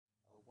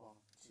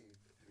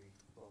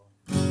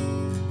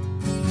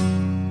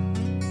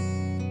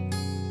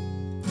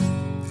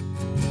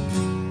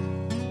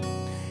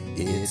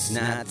It's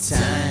not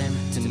time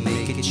to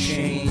make a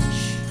change.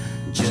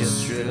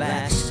 Just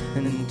relax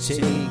and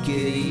take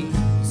it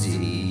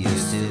easy. You're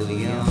still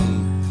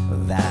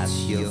young,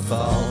 that's your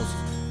fault.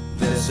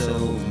 There's so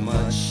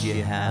much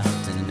you have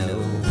to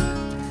know.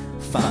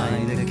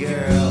 Find a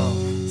girl,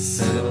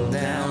 settle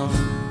down.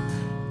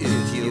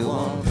 If you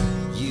want,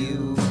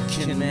 you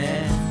can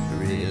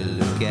marry.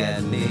 Look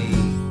at me,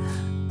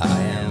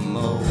 I am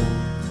old,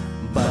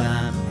 but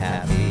I'm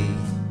happy.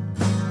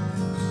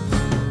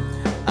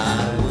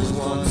 I was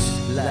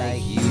once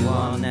like you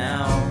are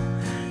now,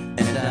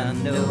 and I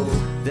know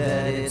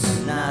that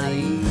it's not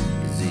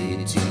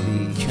easy to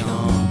be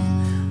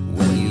calm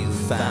when you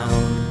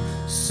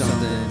found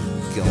something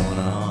going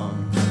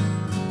on.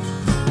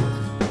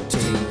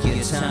 Take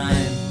your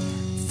time,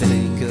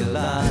 think a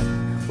lot,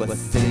 but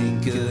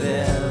think of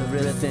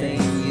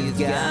everything you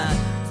got.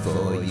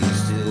 For you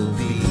still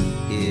be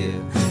here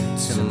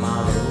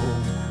tomorrow,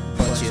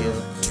 but your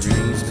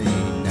dreams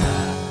may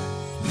not.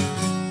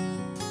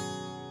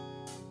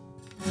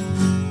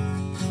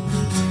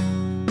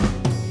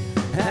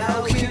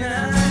 How can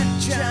I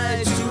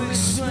try to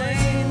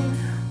explain?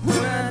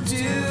 When I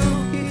do,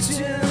 he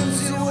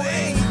turns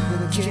away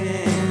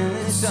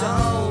again. It's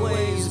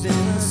always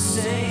been the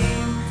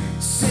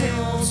same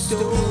old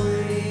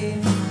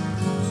story.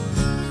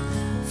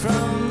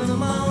 From the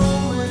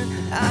moment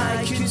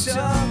I could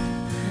talk,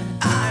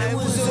 I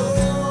was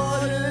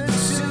ordered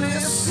to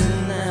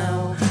listen.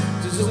 Now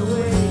there's a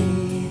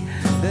way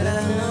that I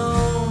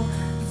know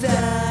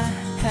that I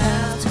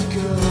have to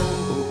go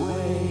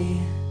away.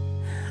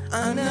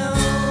 I know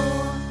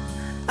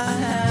I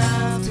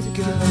have to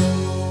go.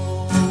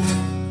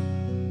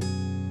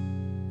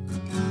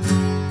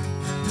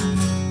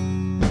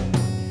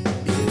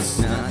 It's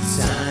not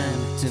time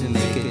to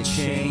make a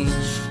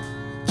change.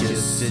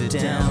 Just sit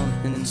down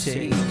and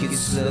take it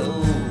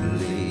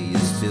slowly. You're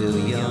still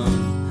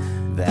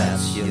young,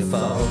 that's your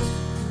fault.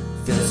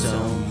 There's so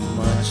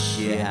much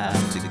you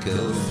have to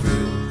go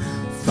through.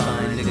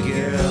 Find a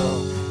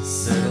girl,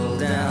 settle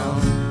down.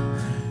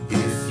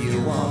 If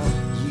you want,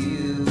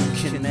 you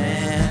can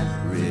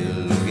marry.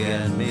 Look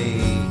at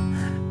me,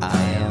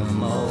 I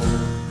am old,